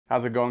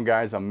How's it going,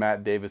 guys? I'm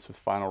Matt Davis with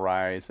Final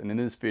Rise, and in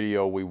this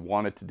video we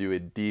wanted to do a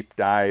deep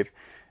dive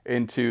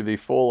into the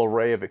full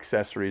array of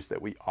accessories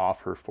that we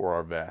offer for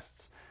our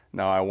vests.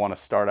 Now, I want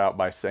to start out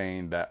by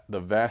saying that the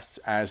vests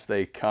as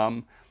they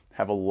come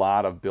have a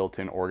lot of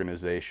built-in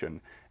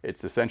organization.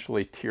 It's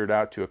essentially tiered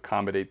out to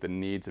accommodate the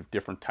needs of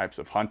different types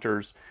of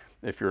hunters.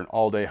 If you're an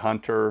all-day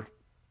hunter,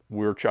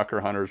 we're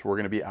chucker hunters, we're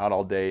going to be out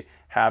all day,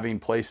 having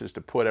places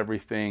to put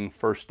everything,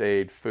 first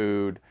aid,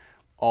 food,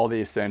 all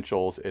the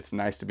essentials. It's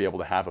nice to be able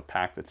to have a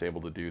pack that's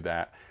able to do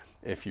that.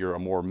 If you're a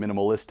more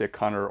minimalistic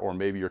hunter, or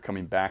maybe you're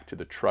coming back to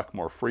the truck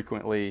more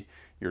frequently,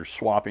 you're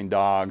swapping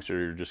dogs, or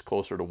you're just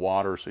closer to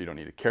water so you don't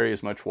need to carry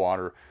as much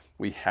water,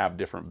 we have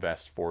different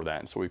vests for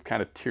that. And so we've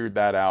kind of tiered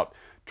that out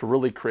to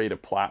really create a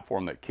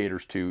platform that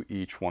caters to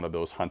each one of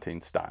those hunting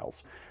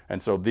styles.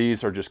 And so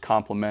these are just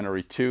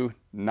complementary to,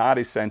 not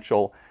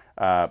essential,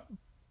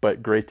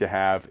 but great to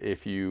have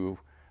if you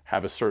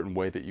have a certain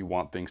way that you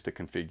want things to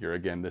configure.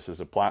 Again, this is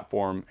a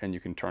platform and you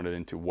can turn it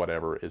into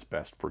whatever is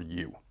best for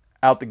you.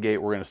 Out the gate,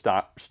 we're going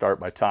to start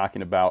by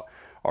talking about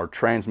our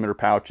transmitter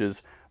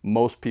pouches.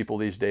 Most people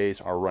these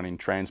days are running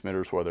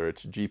transmitters, whether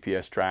it's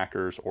GPS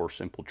trackers or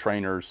simple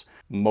trainers.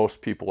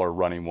 Most people are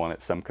running one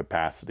at some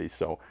capacity,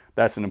 so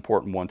that's an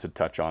important one to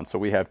touch on. So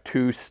we have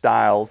two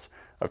styles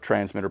of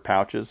transmitter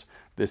pouches.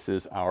 This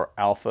is our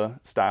alpha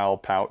style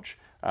pouch.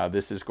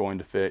 This is going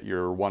to fit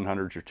your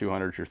 100s, your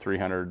 200s, your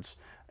 300s,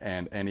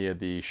 and any of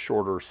the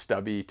shorter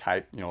stubby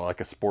type,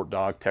 like a Sport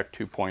Dog Tech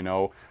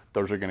 2.0.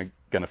 Those are going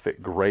to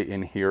fit great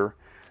in here.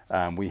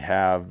 We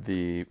have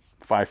the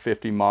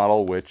 550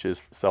 model, which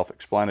is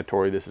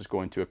self-explanatory. This is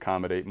going to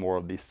accommodate more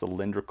of the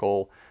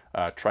cylindrical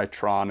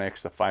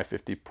Tritronics, the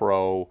 550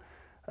 Pro,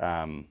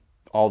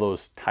 all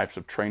those types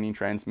of training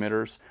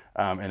transmitters,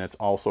 and it's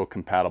also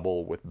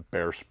compatible with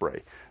bear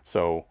spray.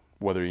 So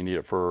whether you need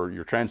it for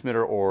your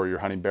transmitter or your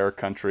hunting bear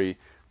country,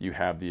 you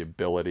have the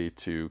ability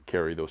to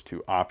carry those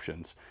two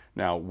options.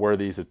 Now, where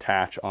these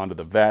attach onto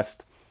the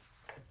vest,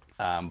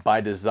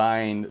 by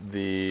design,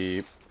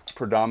 the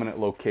predominant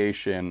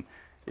location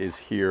is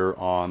here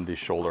on the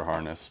shoulder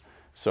harness.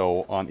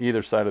 So on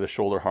either side of the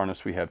shoulder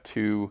harness, we have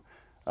two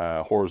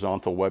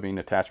horizontal webbing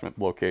attachment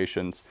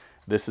locations.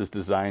 This is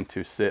designed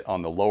to sit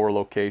on the lower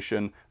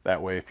location.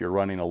 That way, if you're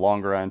running a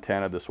longer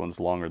antenna, this one's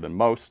longer than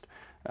most,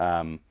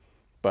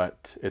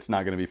 but it's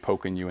not going to be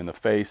poking you in the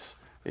face.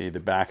 The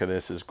back of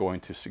this is going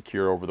to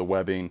secure over the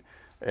webbing,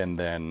 and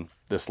then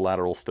this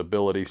lateral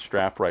stability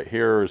strap right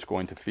here is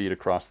going to feed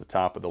across the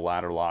top of the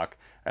ladder lock,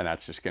 and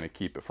that's just going to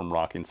keep it from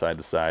rocking side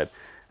to side.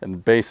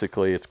 And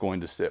basically it's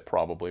going to sit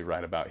probably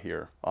right about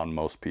here on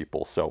most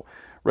people. So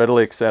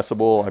readily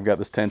accessible. I've got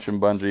this tension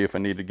bungee if I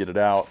need to get it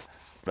out,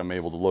 but I'm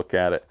able to look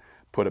at it,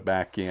 put it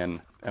back in,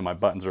 and my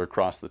buttons are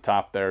across the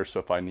top there. So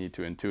if I need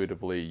to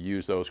intuitively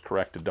use those,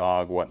 correct a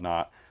dog,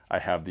 whatnot, I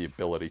have the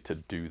ability to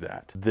do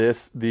that.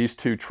 These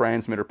two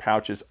transmitter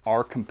pouches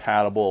are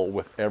compatible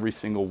with every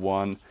single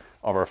one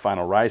of our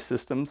Final Rise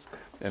systems,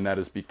 and that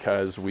is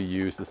because we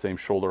use the same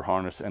shoulder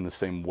harness and the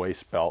same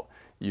waist belt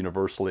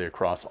universally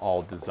across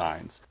all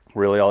designs.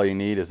 Really, all you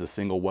need is a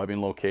single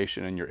webbing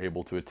location, and you're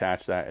able to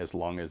attach that as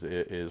long as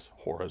it is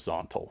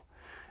horizontal.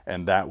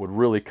 And that would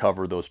really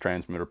cover those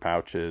transmitter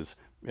pouches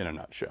in a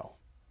nutshell.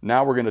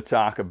 Now we're going to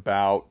talk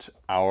about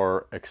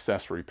our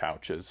accessory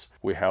pouches.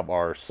 We have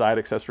our side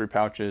accessory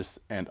pouches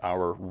and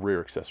our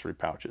rear accessory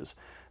pouches.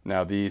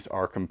 Now these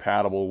are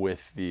compatible with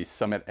the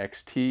Summit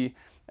XT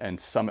and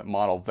Summit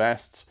model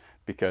vests,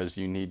 because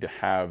you need to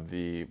have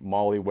the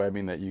MOLLE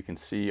webbing that you can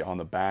see on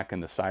the back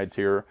and the sides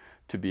here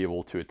to be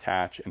able to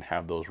attach and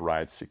have those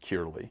rides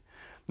securely.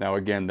 Now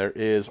again, there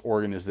is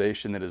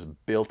organization that is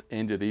built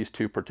into these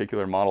two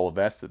particular model of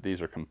vests that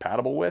these are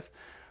compatible with,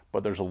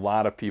 but there's a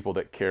lot of people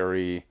that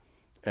carry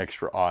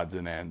extra odds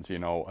and ends.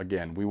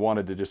 Again, we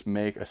wanted to just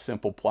make a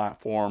simple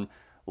platform,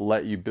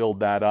 let you build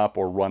that up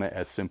or run it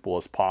as simple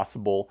as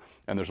possible.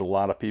 And there's a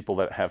lot of people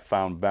that have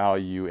found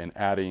value in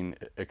adding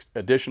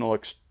additional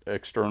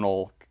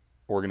external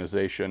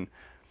organization,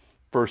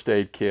 first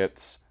aid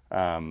kits,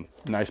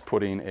 nice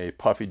putting a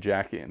puffy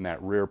jacket in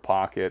that rear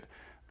pocket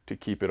to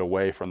keep it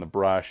away from the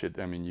brush.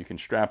 You can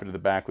strap it to the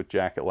back with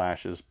jacket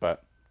lashes,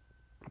 but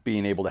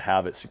being able to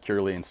have it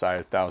securely inside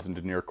 1000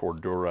 denier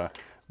Cordura,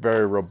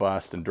 very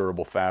robust and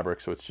durable fabric,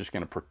 so it's just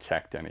going to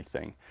protect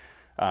anything.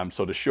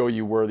 So to show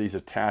you where these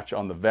attach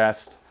on the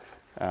vest,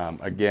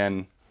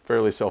 again,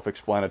 fairly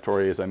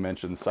self-explanatory. As I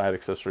mentioned, side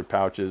accessory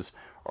pouches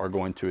are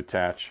going to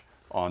attach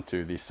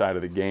onto the side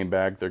of the game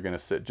bag. They're going to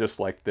sit just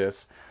like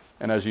this.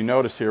 And as you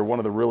notice here, one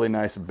of the really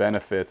nice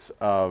benefits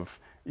of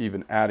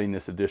even adding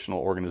this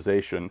additional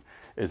organization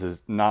is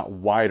it's not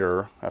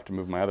wider. I have to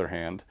move my other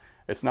hand.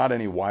 It's not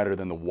any wider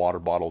than the water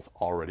bottles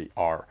already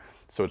are.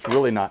 So it's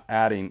really not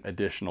adding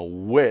additional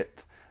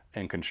width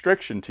and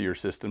constriction to your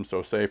system.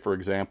 So say, for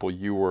example,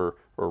 or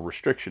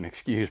restriction,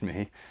 excuse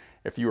me,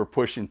 if you were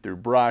pushing through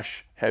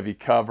brush, heavy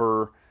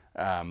cover,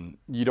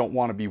 you don't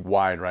want to be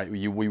wide, right?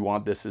 We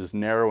want this as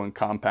narrow and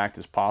compact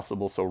as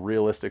possible, so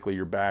realistically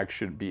your bag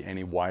shouldn't be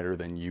any wider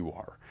than you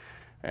are.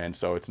 And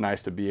so it's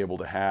nice to be able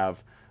to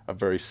have a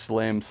very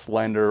slim,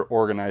 slender,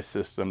 organized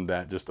system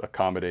that just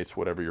accommodates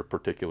whatever your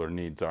particular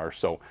needs are.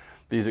 So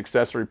these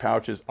accessory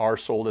pouches are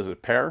sold as a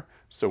pair.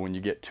 So when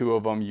you get 2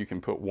 of them, you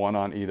can put 1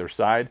 on either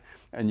side.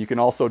 And you can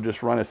also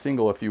just run a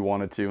single if you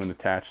wanted to and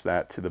attach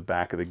that to the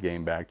back of the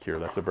game bag here.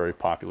 That's a very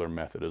popular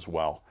method as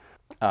well.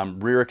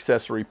 Rear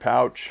accessory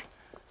pouch,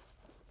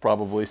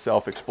 probably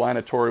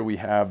self-explanatory. We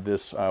have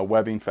this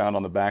webbing found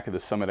on the back of the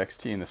Summit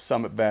XT and the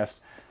Summit Vest,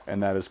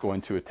 and that is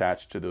going to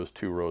attach to those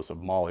 2 rows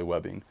of MOLLE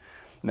webbing.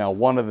 Now,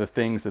 one of the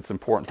things that's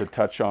important to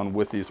touch on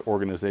with these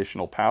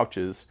organizational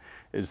pouches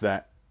is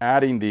that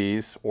adding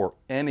these or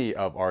any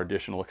of our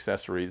additional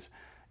accessories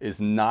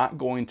is not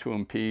going to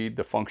impede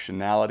the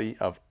functionality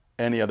of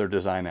any other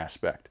design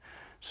aspect.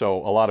 So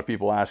a lot of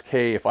people ask,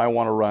 hey, if I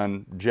want to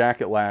run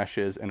jacket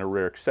lashes and a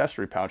rear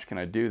accessory pouch, can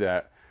I do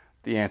that?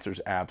 The answer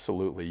is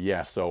absolutely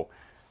yes. So,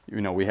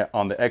 you know, we have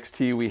on the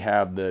XT, we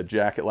have the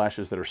jacket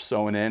lashes that are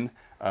sewn in.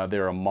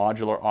 They're a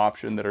modular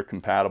option that are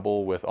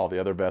compatible with all the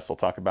other vests. I'll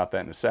talk about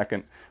that in a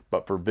second.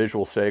 But for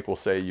visual sake, we'll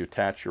say you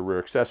attach your rear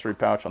accessory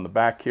pouch on the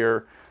back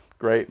here.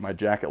 Great, my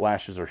jacket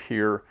lashes are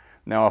here.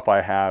 Now if I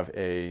have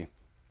a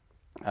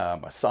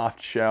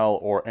soft shell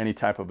or any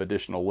type of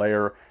additional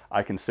layer,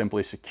 I can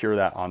simply secure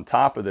that on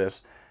top of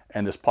this,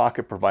 and this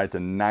pocket provides a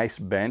nice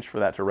bench for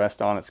that to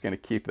rest on. It's going to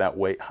keep that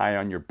weight high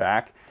on your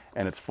back,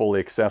 and it's fully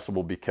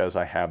accessible because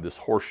I have this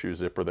horseshoe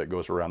zipper that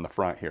goes around the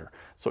front here.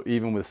 So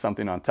even with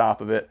something on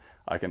top of it,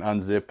 I can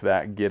unzip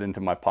that, get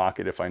into my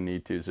pocket if I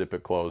need to, zip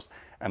it closed,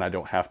 and I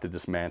don't have to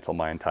dismantle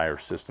my entire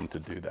system to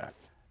do that.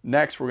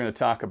 Next, we're going to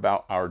talk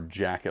about our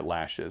jacket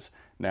lashes.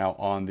 Now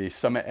on the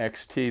Summit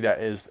XT,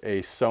 that is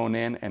a sewn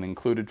in and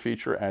included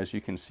feature, as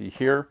you can see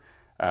here.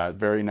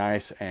 Very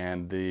nice,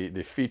 and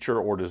the feature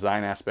or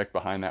design aspect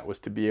behind that was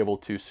to be able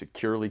to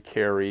securely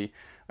carry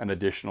an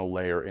additional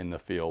layer in the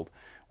field.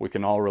 We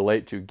can all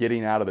relate to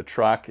getting out of the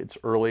truck. It's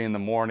early in the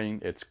morning,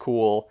 it's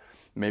cool.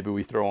 Maybe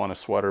we throw on a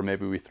sweater,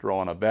 maybe we throw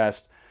on a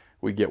vest.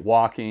 We get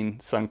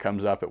walking, sun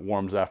comes up, it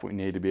warms up. We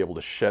need to be able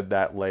to shed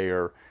that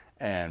layer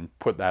and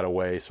put that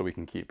away so we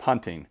can keep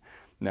hunting.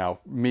 Now,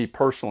 me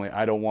personally,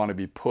 I don't want to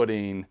be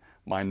putting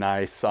my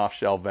nice soft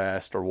shell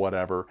vest or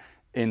whatever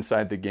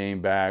inside the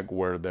game bag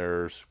where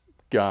there's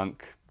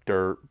gunk,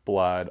 dirt,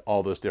 blood,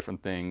 all those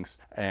different things.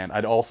 And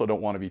I also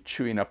don't want to be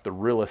chewing up the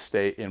real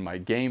estate in my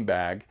game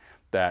bag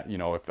that, you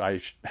know, if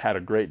I had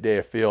a great day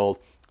of field,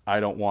 I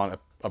don't want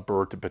a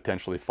bird to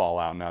potentially fall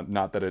out. Now,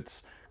 not that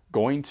it's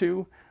going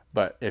to,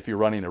 but if you're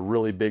running a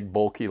really big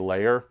bulky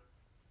layer,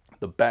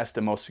 the best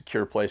and most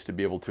secure place to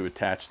be able to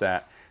attach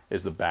that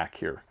is the back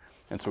here.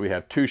 And so we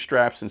have 2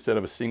 straps instead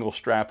of a single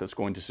strap that's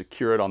going to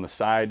secure it on the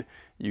side.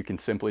 You can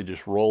simply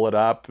just roll it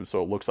up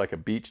so it looks like a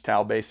beach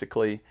towel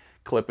basically.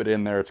 Clip it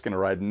in there. It's going to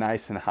ride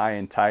nice and high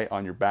and tight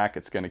on your back.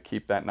 It's going to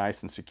keep that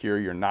nice and secure.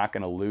 You're not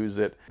going to lose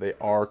it. They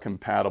are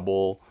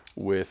compatible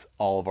with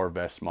all of our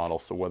vest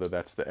models. So whether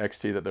that's the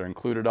XT that they're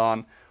included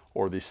on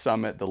or the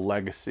Summit, the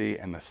Legacy,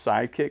 and the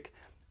Sidekick,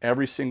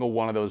 every single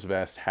one of those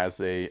vests has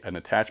an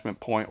attachment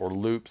point or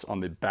loops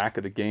on the back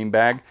of the game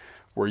bag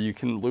where you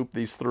can loop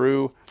these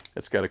through.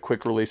 It's got a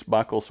quick release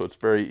buckle, so it's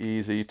very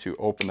easy to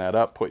open that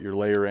up, put your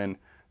layer in,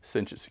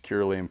 cinch it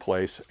securely in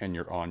place, and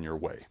you're on your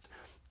way.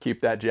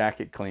 Keep that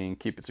jacket clean,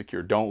 keep it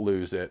secure, don't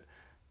lose it.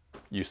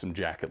 Use some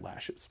jacket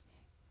lashes.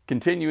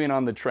 Continuing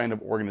on the trend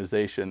of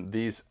organization,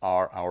 these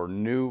are our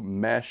new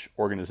mesh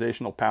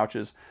organizational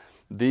pouches.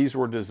 These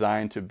were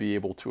designed to be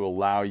able to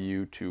allow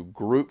you to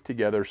group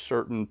together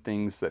certain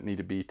things that need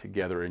to be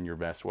together in your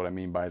vest. What I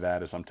mean by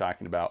that is I'm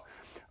talking about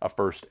a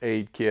first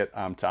aid kit.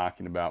 I'm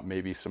talking about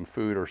maybe some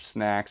food or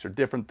snacks or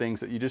different things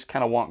that you just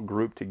kind of want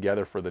grouped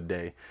together for the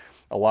day.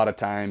 A lot of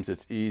times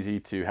it's easy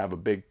to have a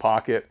big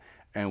pocket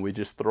and we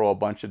just throw a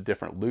bunch of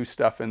different loose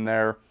stuff in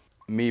there.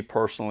 Me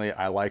personally,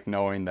 I like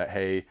knowing that,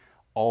 hey,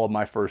 all of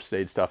my first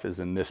aid stuff is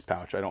in this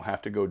pouch. I don't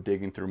have to go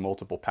digging through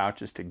multiple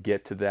pouches to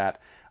get to that.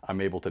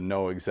 I'm able to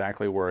know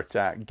exactly where it's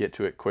at, get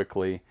to it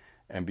quickly,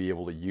 and be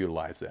able to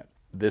utilize it.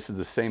 This is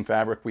the same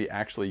fabric we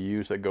actually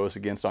use that goes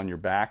against on your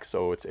back,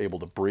 so it's able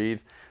to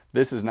breathe.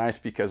 This is nice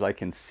because I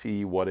can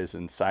see what is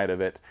inside of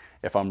it.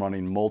 If I'm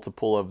running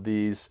multiple of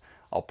these,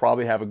 I'll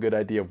probably have a good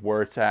idea of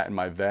where it's at in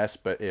my vest,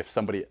 but if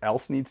somebody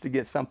else needs to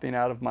get something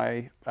out of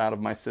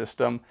my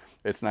system,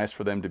 it's nice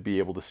for them to be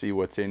able to see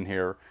what's in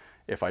here.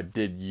 If I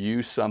did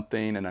use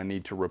something and I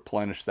need to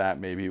replenish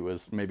that, maybe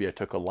I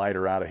took a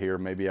lighter out of here,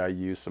 maybe I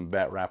used some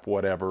vet wrap,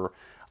 whatever,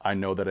 I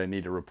know that I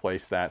need to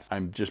replace that.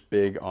 I'm just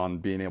big on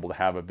being able to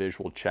have a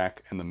visual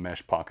check, and the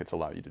mesh pockets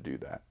allow you to do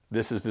that.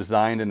 This is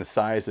designed in a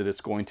size that it's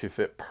going to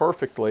fit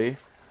perfectly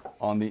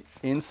on the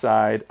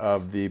inside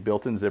of the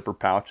built-in zipper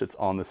pouch that's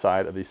on the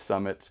side of the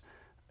Summit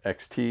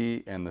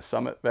XT and the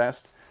Summit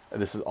vest.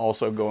 This is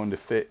also going to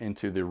fit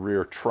into the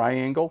rear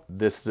triangle.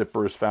 This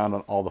zipper is found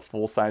on all the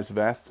full-size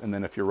vests, and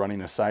then if you're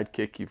running a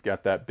Sidekick, you've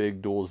got that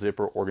big dual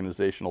zipper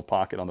organizational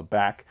pocket on the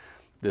back.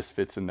 This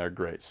fits in there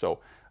great. So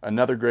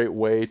another great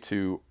way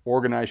to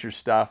organize your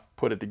stuff,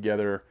 put it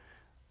together.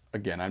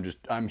 Again,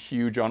 I'm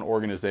huge on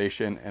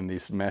organization, and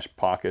these mesh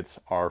pockets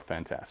are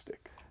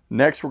fantastic.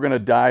 Next, we're going to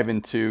dive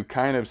into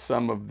kind of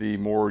some of the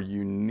more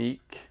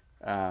unique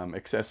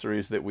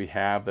accessories that we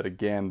have that,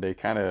 again, they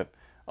kind of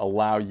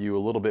allow you a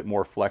little bit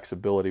more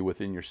flexibility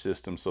within your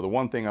system. So the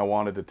one thing I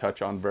wanted to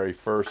touch on very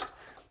first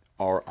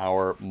are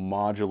our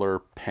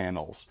modular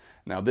panels.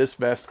 Now this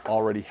vest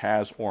already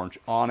has orange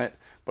on it,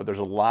 but there's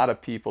a lot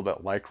of people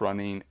that like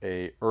running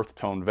a earth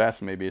tone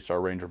vest. Maybe it's our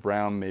Ranger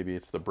Brown, maybe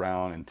it's the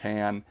brown and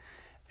tan,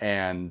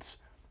 and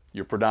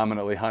you're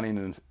predominantly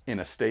hunting in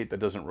a state that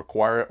doesn't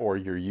require it, or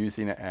you're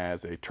using it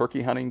as a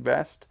turkey hunting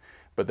vest,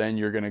 but then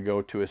you're going to go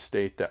to a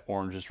state that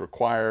orange is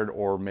required,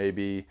 or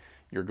maybe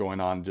you're going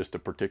on just a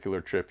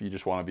particular trip, you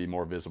just want to be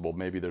more visible.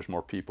 Maybe there's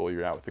more people,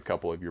 you're out with a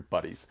couple of your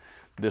buddies.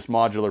 This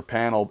modular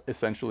panel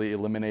essentially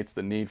eliminates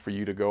the need for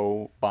you to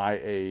go buy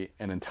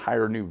an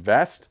entire new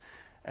vest,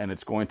 and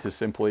it's going to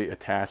simply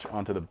attach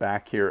onto the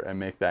back here and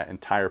make that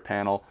entire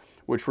panel,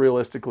 which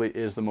realistically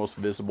is the most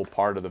visible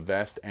part of the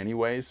vest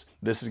anyways.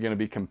 This is going to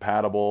be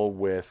compatible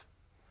with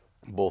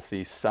both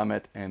the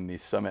Summit and the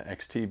Summit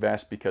XT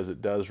vest because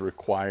it does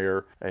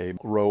require a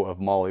row of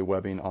MOLLE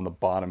webbing on the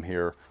bottom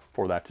here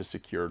for that to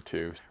secure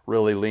to.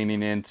 Really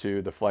leaning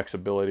into the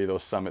flexibility of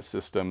those Summit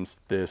systems,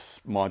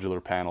 this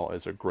modular panel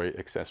is a great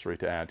accessory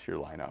to add to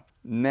your lineup.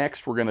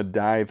 Next, we're going to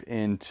dive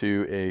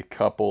into a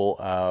couple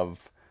of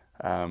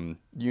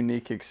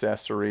unique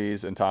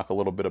accessories and talk a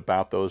little bit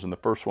about those. And the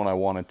first one I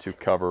wanted to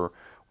cover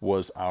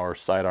was our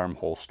sidearm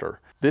holster.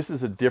 This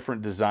is a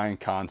different design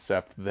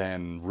concept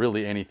than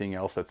really anything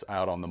else that's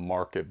out on the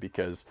market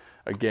because,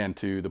 again,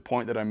 to the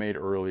point that I made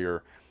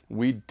earlier,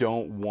 we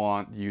don't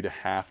want you to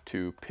have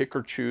to pick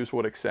or choose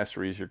what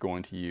accessories you're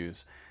going to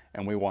use,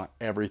 and we want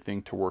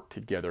everything to work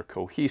together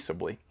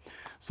cohesively.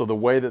 So the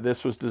way that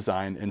this was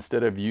designed,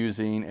 instead of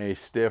using a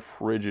stiff,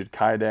 rigid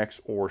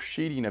Kydex or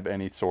sheeting of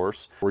any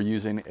source, we're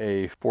using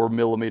a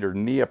 4mm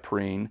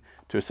neoprene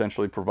to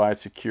essentially provide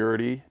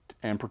security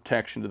and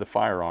protection to the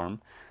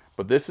firearm.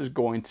 But this is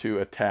going to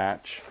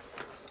attach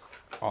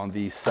on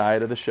the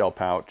side of the shell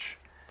pouch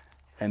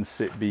and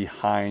sit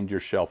behind your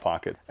shell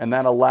pocket. And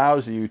that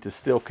allows you to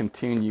still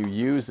continue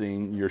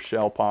using your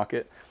shell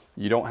pocket.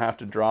 You don't have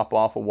to drop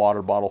off a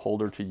water bottle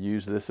holder to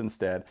use this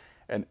instead.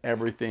 And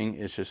everything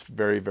is just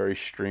very, very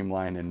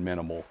streamlined and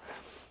minimal.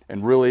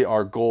 And really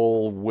our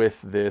goal with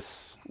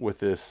this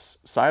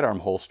sidearm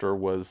holster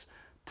was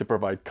to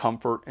provide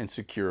comfort and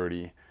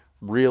security.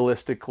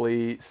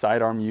 Realistically,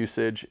 sidearm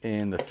usage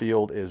in the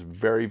field is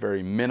very,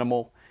 very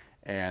minimal.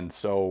 And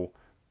so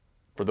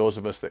for those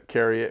of us that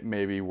carry it,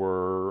 maybe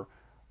we're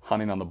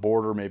hunting on the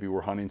border, maybe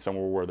we're hunting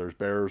somewhere where there's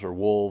bears or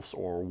wolves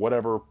or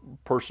whatever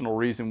personal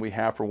reason we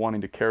have for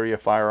wanting to carry a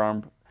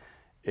firearm,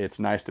 it's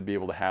nice to be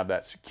able to have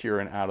that secure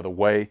and out of the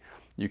way.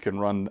 You can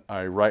run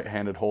a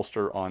right-handed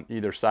holster on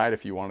either side.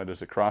 If you want it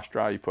as a cross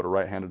draw, you put a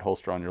right-handed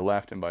holster on your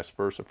left and vice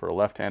versa for a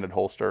left-handed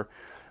holster.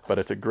 But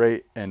it's a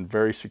great and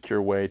very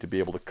secure way to be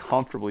able to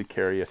comfortably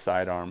carry a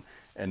sidearm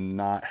and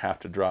not have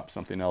to drop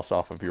something else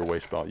off of your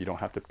waist belt. You don't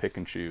have to pick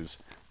and choose.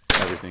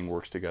 Everything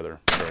works together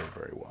very,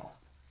 very well.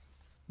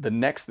 The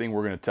next thing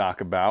we're going to talk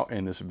about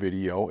in this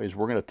video is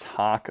we're going to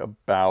talk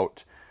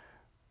about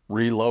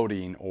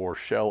reloading or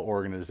shell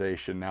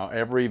organization. Now,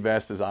 every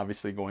vest is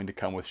obviously going to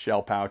come with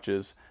shell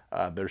pouches.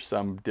 There's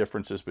some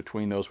differences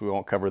between those. We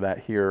won't cover that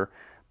here,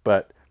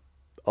 but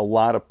a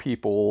lot of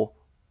people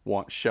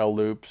want shell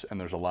loops and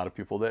there's a lot of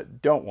people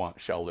that don't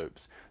want shell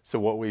loops. So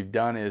what we've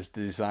done is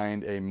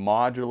designed a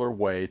modular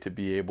way to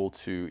be able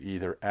to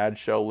either add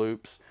shell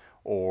loops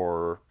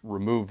or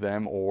remove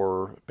them,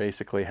 or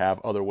basically have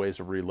other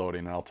ways of reloading.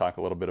 And I'll talk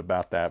a little bit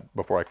about that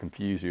before I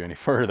confuse you any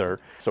further.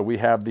 So we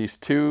have these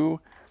two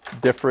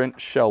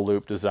different shell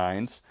loop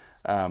designs.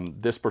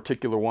 This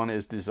particular one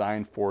is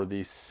designed for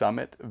the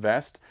Summit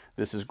vest.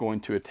 This is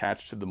going to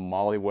attach to the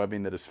MOLLE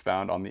webbing that is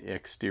found on the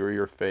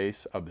exterior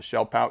face of the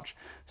shell pouch.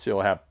 So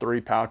you'll have 3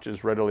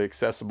 pouches readily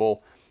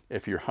accessible.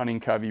 If you're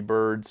hunting covey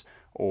birds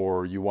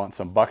or you want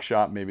some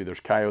buckshot, maybe there's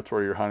coyotes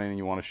where you're hunting and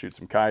you want to shoot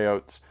some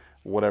coyotes,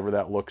 whatever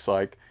that looks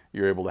like,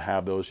 you're able to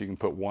have those. You can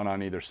put one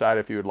on either side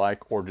if you would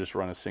like, or just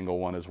run a single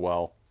one as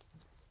well.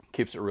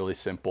 Keeps it really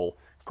simple.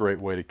 Great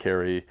way to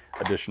carry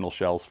additional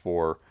shells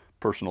for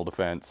personal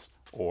defense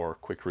or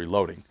quick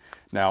reloading.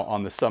 Now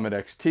on the Summit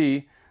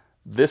XT,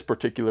 this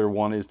particular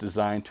one is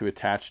designed to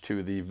attach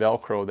to the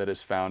Velcro that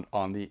is found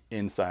on the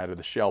inside of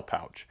the shell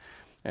pouch.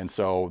 And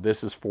so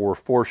this is for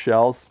 4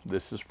 shells,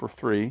 this is for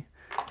 3.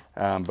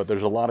 But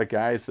there's a lot of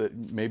guys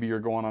that maybe you're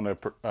going on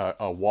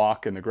a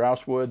walk in the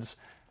grouse woods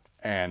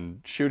and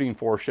shooting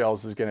 4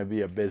 shells is going to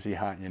be a busy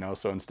hunt, you know.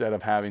 So instead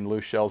of having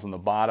loose shells in the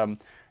bottom,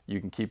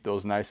 you can keep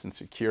those nice and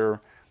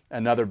secure.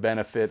 Another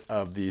benefit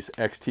of these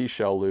XT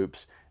shell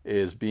loops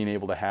is being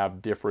able to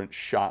have different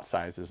shot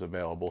sizes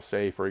available.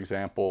 Say, for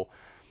example,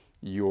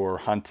 you're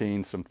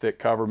hunting some thick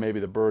cover, maybe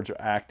the birds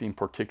are acting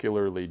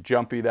particularly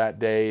jumpy that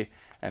day,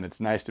 and it's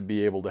nice to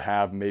be able to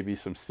have maybe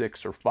some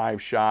 6 or 5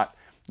 shot.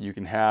 You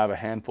can have a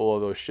handful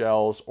of those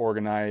shells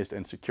organized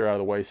and secure out of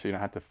the way so you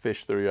don't have to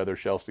fish through the other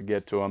shells to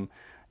get to them.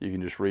 You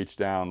can just reach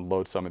down,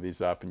 load some of these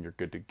up, and you're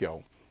good to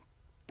go.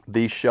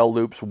 These shell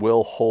loops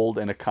will hold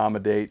and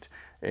accommodate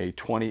a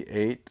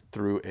 28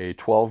 through a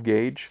 12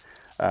 gauge.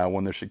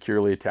 When they're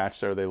securely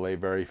attached there, they lay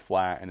very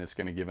flat, and it's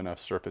going to give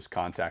enough surface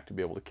contact to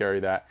be able to carry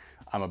that.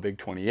 I'm a big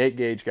 28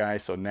 gauge guy,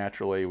 so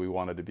naturally we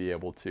wanted to be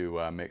able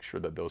to make sure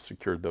that those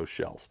secured those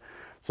shells.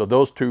 So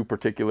those two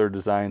particular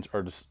designs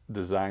are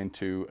designed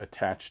to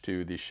attach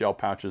to the shell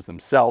pouches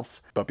themselves,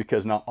 but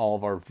because not all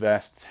of our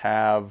vests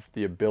have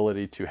the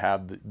ability to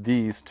have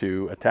these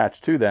to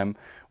attach to them,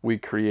 we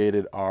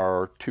created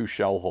our 2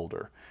 shell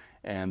holder.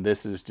 And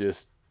this is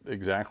just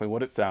exactly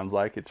what it sounds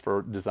like. It's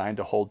designed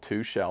to hold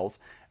 2 shells,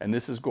 and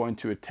this is going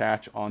to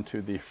attach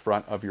onto the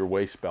front of your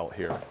waist belt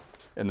here.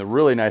 And the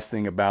really nice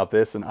thing about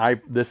this, and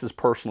this is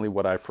personally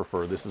what I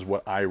prefer, this is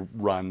what I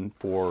run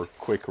for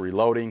quick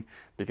reloading,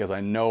 because I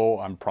know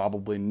I'm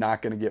probably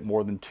not going to get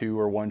more than 2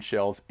 or 1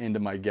 shells into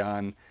my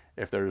gun.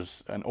 If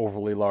there's an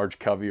overly large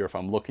covey, or if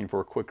I'm looking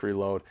for a quick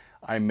reload,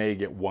 I may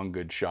get 1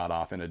 good shot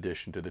off in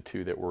addition to the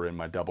 2 that were in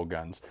my double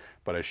guns.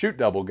 But I shoot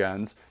double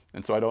guns,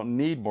 and so I don't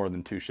need more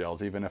than 2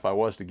 shells, even if I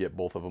was to get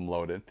both of them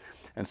loaded.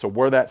 And so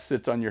where that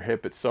sits on your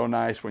hip, it's so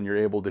nice when you're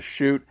able to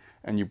shoot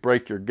and you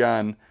break your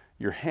gun,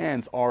 your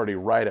hand's already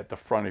right at the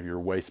front of your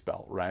waist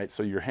belt, right?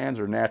 So your hands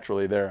are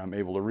naturally there. I'm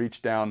able to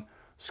reach down,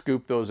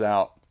 scoop those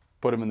out,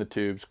 put them in the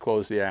tubes,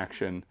 close the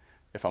action.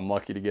 If I'm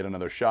lucky to get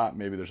another shot,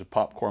 maybe there's a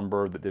popcorn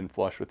bird that didn't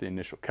flush with the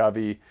initial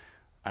covey,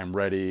 I'm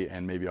ready,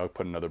 and maybe I'll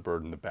put another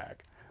bird in the bag.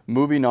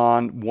 Moving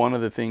on, one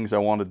of the things I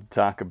wanted to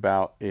talk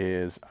about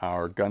is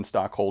our gun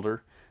stock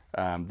holder.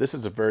 This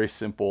is a very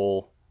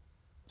simple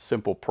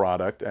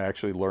product. I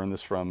actually learned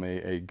this from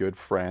a good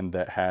friend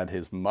that had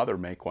his mother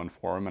make one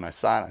for him, and I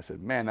saw it and I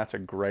said, man, that's a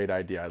great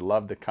idea. I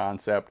love the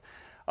concept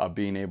of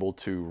being able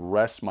to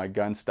rest my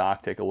gun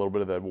stock, take a little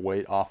bit of the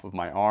weight off of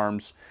my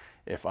arms.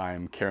 If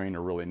I'm carrying a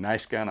really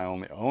nice gun, I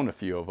only own a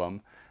few of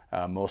them.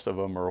 Most of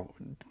them are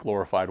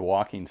glorified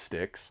walking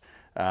sticks,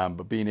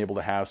 but being able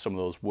to have some of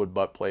those wood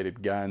butt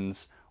plated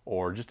guns,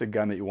 or just a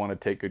gun that you want to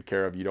take good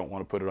care of, you don't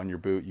want to put it on your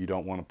boot, you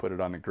don't want to put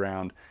it on the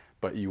ground,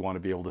 but you want to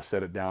be able to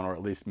set it down, or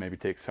at least maybe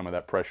take some of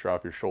that pressure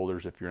off your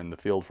shoulders if you're in the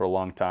field for a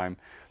long time.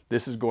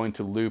 This is going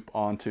to loop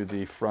onto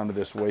the front of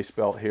this waist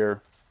belt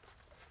here.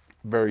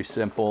 Very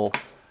simple.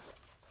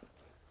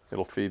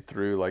 It'll feed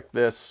through like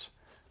this,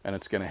 and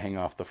it's going to hang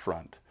off the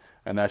front.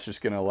 And that's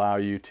just going to allow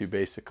you to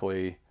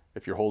basically,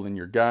 if you're holding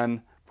your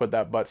gun, put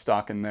that butt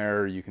stock in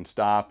there. You can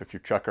stop. If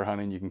you're chucker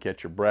hunting, you can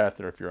catch your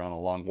breath, or if you're on a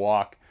long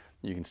walk,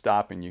 you can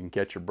stop and you can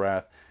catch your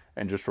breath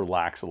and just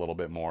relax a little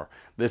bit more.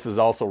 This is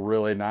also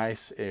really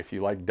nice if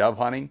you like dove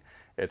hunting.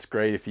 It's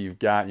great if you've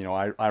got, you know,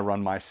 I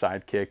run my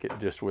sidekick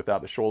just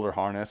without the shoulder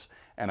harness,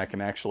 and I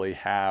can actually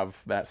have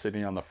that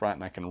sitting on the front,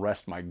 and I can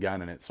rest my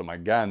gun in it. So my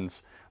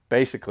gun's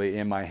basically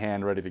in my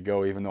hand ready to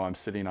go, even though I'm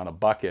sitting on a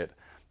bucket.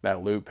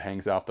 That loop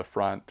hangs out the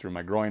front through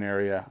my groin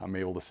area. I'm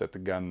able to set the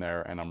gun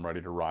there, and I'm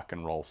ready to rock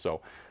and roll.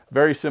 So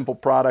very simple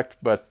product,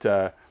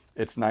 but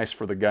it's nice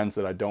for the guns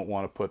that I don't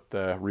want to put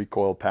the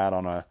recoil pad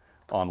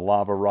on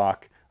lava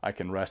rock. I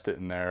can rest it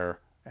in there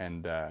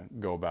and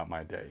go about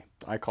my day.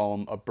 I call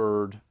them a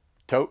bird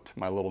tote.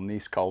 My little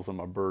niece calls them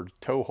a bird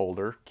tow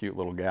holder. Cute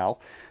little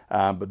gal.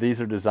 But these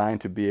are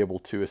designed to be able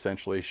to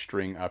essentially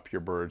string up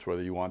your birds,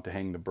 whether you want to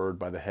hang the bird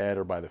by the head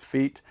or by the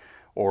feet,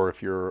 or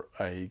if you're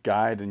a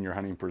guide and you're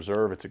hunting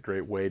preserve, it's a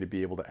great way to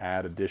be able to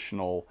add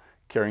additional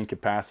carrying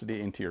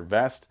capacity into your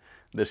vest.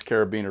 This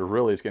carabiner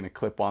really is going to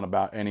clip on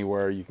about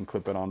anywhere. You can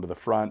clip it onto the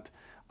front.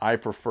 I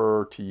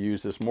prefer to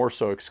use this more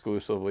so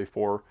exclusively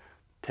for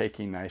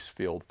taking nice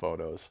field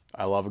photos.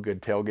 I love a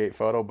good tailgate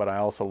photo, but I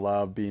also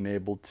love being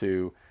able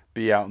to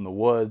be out in the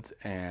woods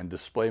and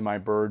display my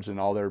birds in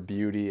all their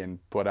beauty and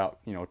put out,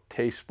 you know,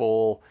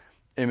 tasteful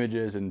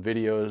images and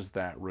videos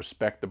that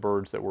respect the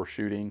birds that we're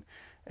shooting.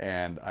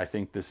 And I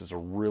think this is a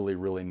really,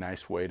 really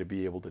nice way to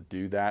be able to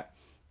do that.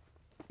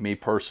 Me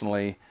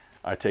personally,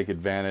 I take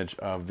advantage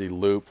of the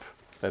loop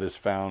that is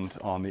found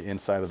on the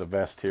inside of the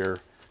vest here.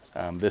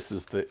 This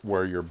is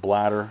where your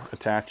bladder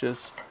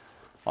attaches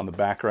on the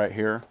back right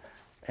here.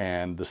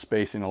 And the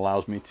spacing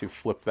allows me to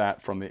flip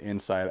that from the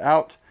inside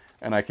out,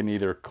 and I can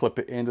either clip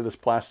it into this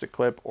plastic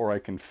clip, or I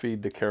can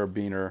feed the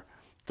carabiner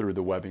through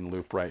the webbing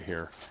loop right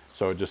here.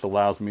 So it just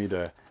allows me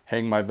to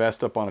hang my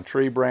vest up on a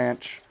tree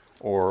branch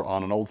or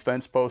on an old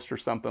fence post or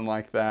something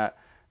like that,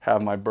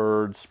 have my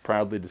birds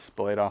proudly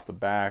displayed off the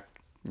back,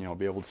 you know,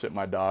 be able to sit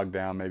my dog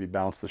down, maybe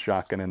bounce the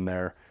shotgun in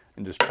there,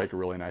 and just take a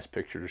really nice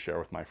picture to share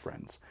with my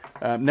friends.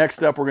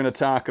 Next up, we're going to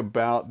talk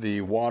about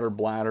the water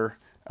bladder.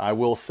 I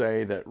will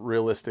say that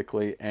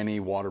realistically, any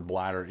water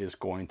bladder is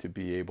going to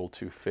be able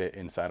to fit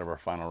inside of our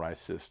Final Rise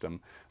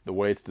system. The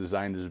way it's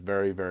designed is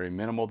very, very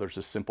minimal. There's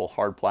a simple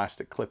hard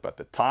plastic clip at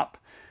the top,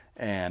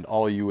 and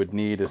all you would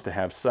need is to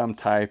have some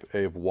type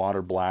of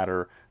water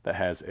bladder that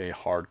has a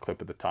hard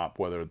clip at the top,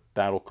 whether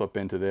that'll clip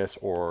into this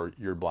or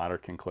your bladder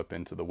can clip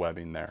into the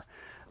webbing there.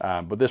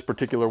 But this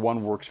particular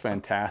one works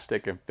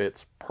fantastic and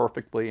fits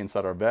perfectly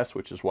inside our vest,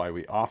 which is why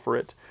we offer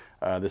it.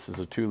 This is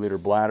a 2-liter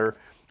bladder.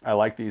 I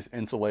like these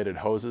insulated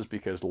hoses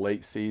because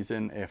late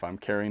season, if I'm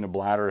carrying a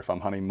bladder, if I'm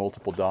hunting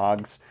multiple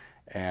dogs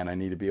and I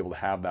need to be able to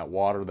have that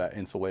water, that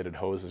insulated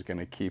hose is going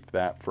to keep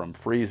that from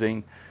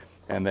freezing.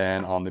 And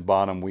then on the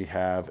bottom we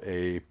have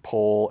a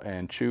pull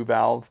and chew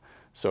valve,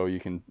 so you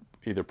can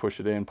either push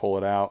it in, pull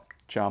it out,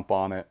 jump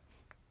on it.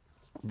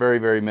 Very,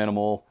 very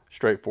minimal,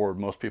 straightforward.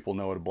 Most people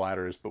know what a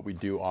bladder is, but we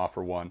do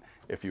offer one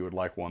if you would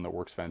like one that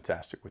works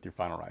fantastic with your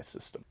final rise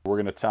system. We're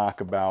going to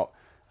talk about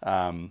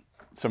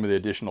some of the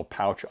additional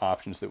pouch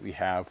options that we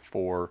have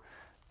for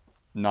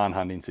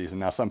non-hunting season.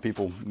 Now, some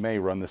people may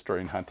run this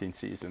during hunting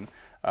season,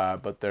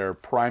 but their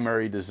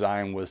primary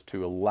design was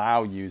to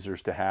allow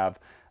users to have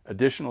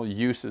additional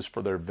uses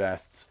for their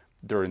vests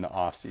during the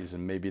off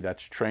season. Maybe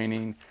that's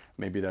training,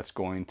 maybe that's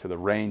going to the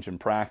range and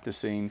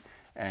practicing,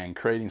 and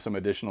creating some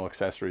additional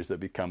accessories that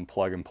become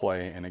plug and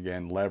play, and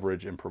again,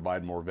 leverage and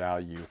provide more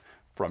value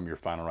from your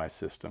final rise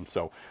system.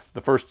 So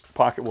the first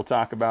pocket we'll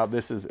talk about,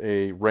 this is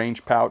a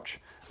range pouch.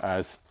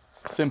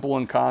 Simple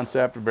in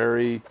concept,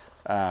 very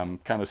kind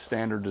of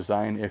standard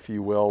design, if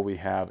you will. We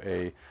have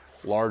a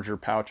larger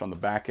pouch on the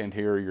back end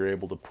here. You're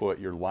able to put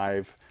your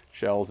live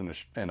shells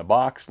in a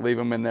box, leave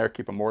them in there,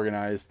 keep them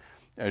organized.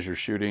 As you're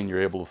shooting,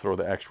 you're able to throw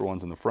the extra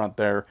ones in the front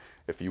there.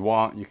 If you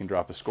want, you can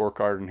drop a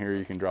scorecard in here,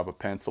 you can drop a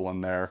pencil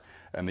in there,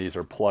 and these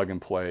are plug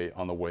and play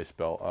on the waist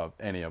belt of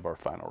any of our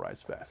final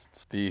rise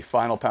vests. The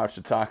final pouch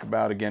to talk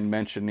about, again,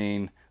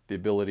 mentioning the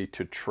ability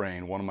to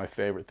train. One of my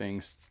favorite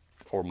things,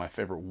 or my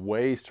favorite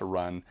ways to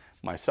run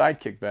my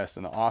sidekick vest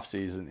in the off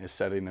season, is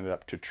setting it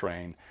up to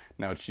train.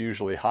 Now, it's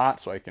usually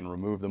hot, so I can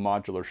remove the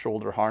modular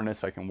shoulder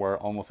harness. I can wear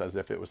it almost as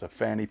if it was a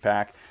fanny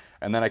pack,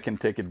 and then I can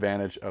take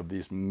advantage of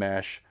these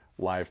mesh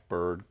live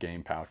bird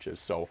game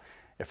pouches. So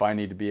if I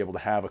need to be able to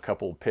have a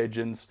couple of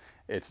pigeons,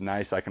 it's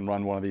nice. I can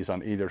run one of these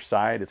on either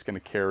side. It's going to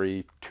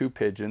carry 2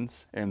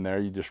 pigeons in there.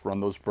 You just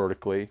run those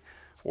vertically,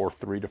 or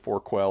 3 to 4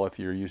 quail if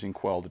you're using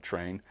quail to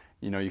train.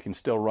 You know, you can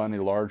still run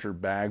a larger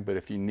bag, but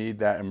if you need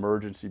that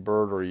emergency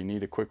bird, or you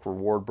need a quick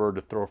reward bird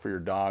to throw for your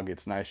dog,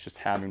 it's nice just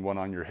having one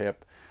on your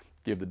hip.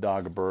 Give the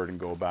dog a bird and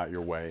go about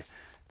your way.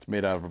 It's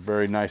made out of a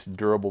very nice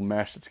durable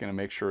mesh that's going to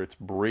make sure it's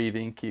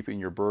breathing, keeping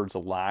your birds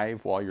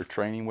alive while you're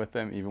training with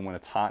them, even when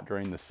it's hot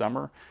during the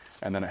summer.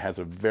 And then it has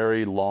a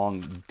very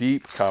long,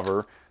 deep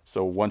cover,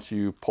 so once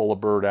you pull a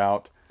bird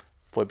out,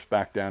 flips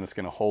back down, it's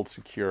going to hold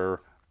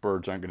secure.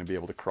 Birds aren't going to be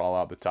able to crawl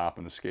out the top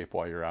and escape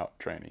while you're out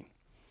training.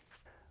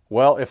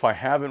 Well, if I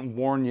haven't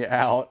worn you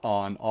out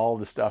on all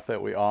the stuff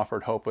that we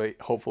offered,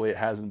 hopefully it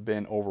hasn't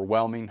been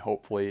overwhelming.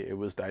 Hopefully it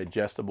was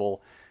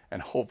digestible,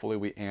 and hopefully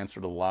we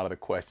answered a lot of the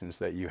questions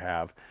that you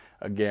have.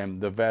 Again,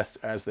 the vests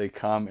as they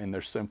come in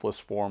their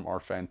simplest form are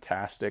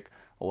fantastic.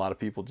 A lot of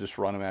people just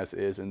run them as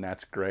is, and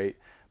that's great.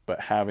 But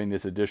having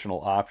these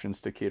additional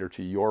options to cater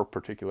to your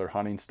particular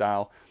hunting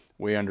style,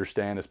 we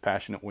understand as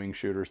passionate wing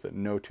shooters that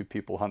no two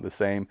people hunt the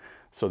same.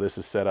 So this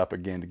is set up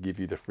again to give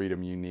you the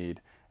freedom you need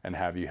and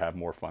have you have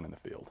more fun in the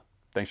field.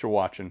 Thanks for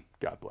watching.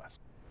 God bless.